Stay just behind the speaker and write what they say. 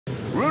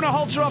Rune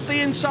Holter off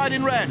the inside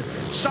in red.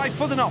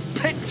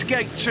 Sayfutdinov picked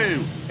gate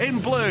 2 in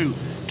blue.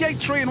 Gate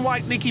 3 in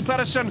white, Nicky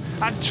Pedersen.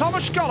 And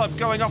Thomas Gollop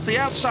going off the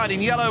outside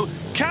in yellow.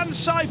 Can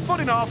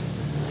Sayfutdinov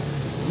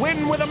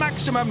win with a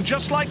maximum,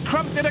 just like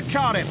Crump did at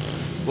Cardiff?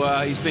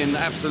 Well, he's been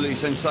absolutely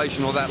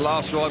sensational. That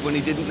last ride when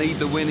he didn't need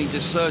the win, he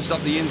just surged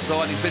up the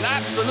inside. He's been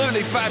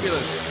absolutely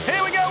fabulous.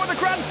 Here we go with the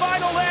grand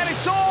final then.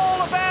 It's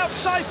all about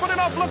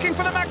Sayfutdinov looking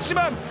for the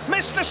maximum.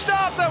 Missed the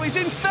start though. He's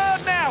in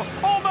third now.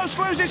 Almost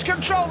loses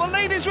control. The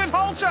lead is with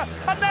Holter.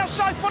 And now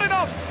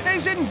Sayfutdinov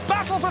is in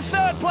battle for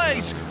third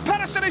place.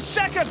 Pedersen is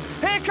second.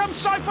 Here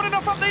comes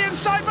Sayfutdinov up the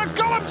inside, but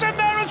Gollop's in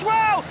there as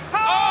well.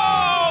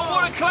 Oh,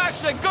 what a clash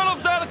there.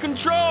 Gollop's out of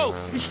control.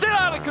 He's still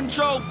out of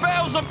control.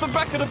 Bails off the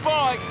back of the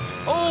bike.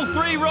 All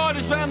three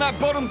riders round that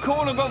bottom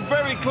corner got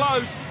very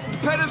close.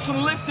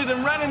 Pedersen lifted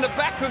and ran in the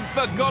back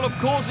of Gollop,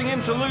 causing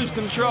him to lose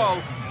control.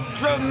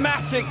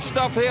 Dramatic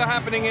stuff here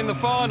happening in the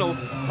final.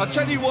 I'll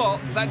tell you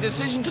what, that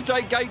decision to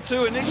take gate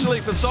 2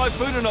 initially for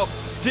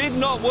Sayfutdinov did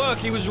not work.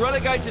 He was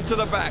relegated to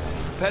the back.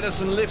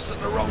 Pedersen lifts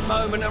at the wrong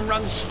moment and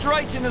runs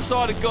straight in the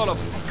side of Gollop.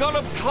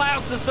 Gollop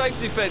clouds the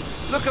safety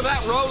fence. Look at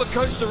that roller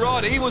coaster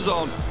ride he was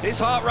on. His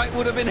heart rate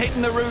would have been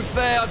hitting the roof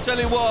there, I'll tell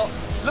you what.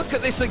 Look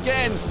at this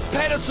again.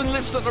 Pedersen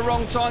lifts at the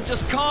wrong time,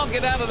 just can't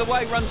get out of the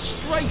way, runs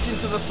straight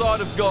into the side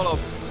of Gollop.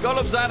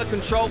 Gollop's out of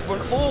control for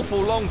an awful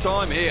long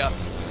time here.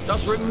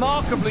 Does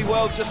remarkably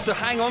well just to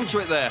hang on to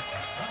it there.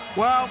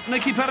 Well,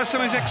 Nicky Pedersen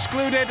is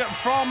excluded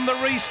from the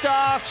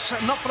restart,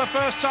 not for the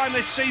first time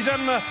this season.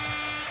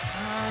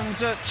 And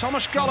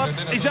Thomas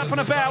Gollop is up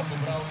and about.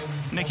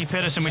 Nicky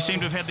Pedersen, we seem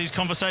to have had these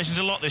conversations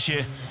a lot this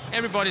year.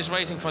 Everybody's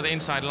racing for the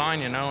inside line,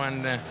 you know,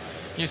 and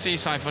you see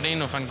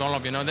Sayfutdinov and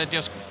Gollop, you know, they're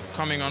just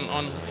coming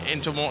on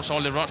in towards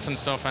all the ruts and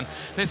stuff, and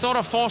they sort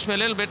of forced me a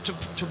little bit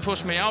to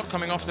push me out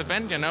coming off the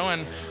bend, you know,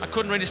 and I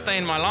couldn't really stay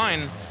in my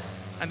line.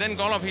 And then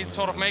Gollop, he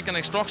sort of make an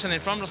obstruction in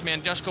front of me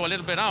and just go a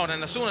little bit out,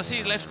 and as soon as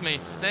he left me,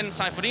 then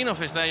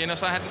Sayfutdinov is there, you know,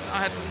 so I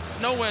had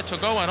nowhere to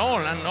go at all,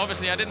 and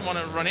obviously I didn't want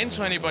to run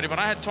into anybody, but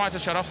I had tried to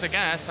shut off the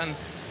gas, and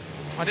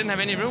I didn't have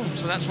any room,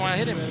 so that's why I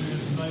hit him.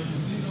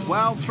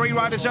 Well, 3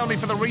 riders only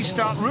for the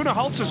restart. Rune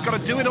Holter's got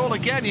to do it all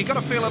again. You've got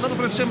to feel a little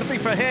bit of sympathy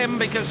for him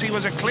because he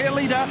was a clear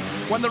leader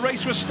when the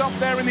race was stopped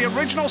there in the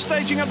original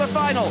staging of the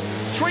final.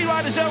 3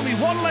 riders only,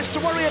 1 less to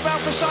worry about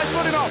for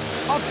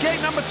Sayfutdinov off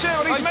gate number 2,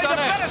 and he's made a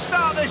better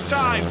start this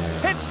time.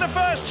 Hits the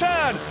first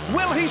turn.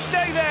 Will he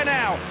stay there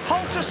now?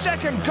 Holter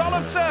second,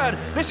 Gollop third.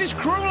 This is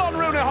cruel on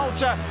Rune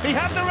Holter. He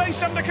had the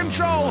race under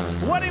control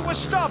when it was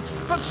stopped,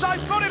 but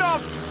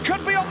Sayfutdinov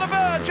could be on the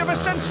verge of a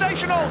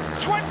sensational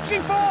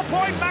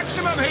 24-point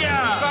maximum here.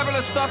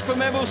 Fabulous stuff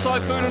from Emil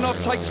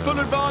Sayfutdinov, takes full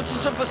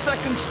advantage of the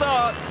second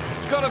start.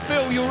 Got to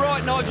feel, you're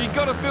right, Nigel, you've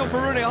got to feel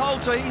for Rune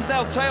Holter. He's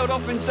now tailed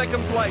off in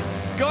second place.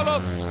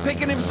 Gollop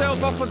picking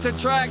himself off of the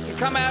track to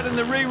come out in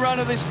the rerun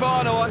of this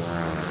final. I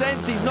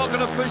sense he's not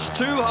going to push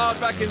too hard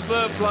back in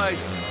third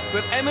place.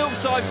 But Emil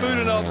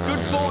Sayfutdinov,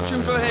 good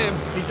fortune for him.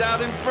 He's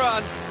out in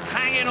front,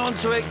 hanging on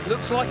to it.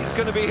 Looks like it's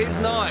going to be his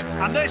night.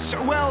 And this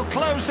will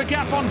close the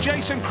gap on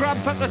Jason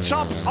Crump at the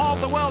top of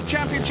the World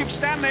Championship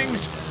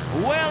standings.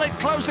 Will it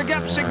close the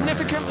gap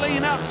significantly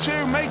enough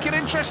to make it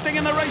interesting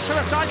in the race for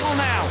the title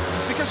now?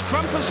 Because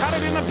Crump has had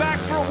it in the bag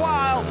for a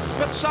while,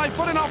 but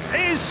Sayfutdinov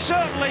is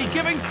certainly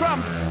giving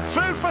Crump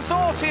food for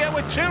thought here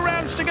with 2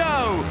 rounds to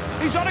go.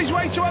 He's on his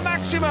way to a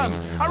maximum.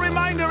 A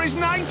reminder, he's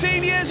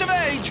 19 years of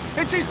age.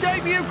 It's his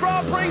debut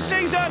Grand Prix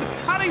season,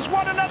 and he's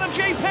won another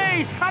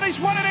GP, and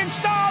he's won it in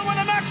style with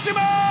a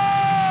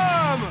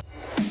maximum!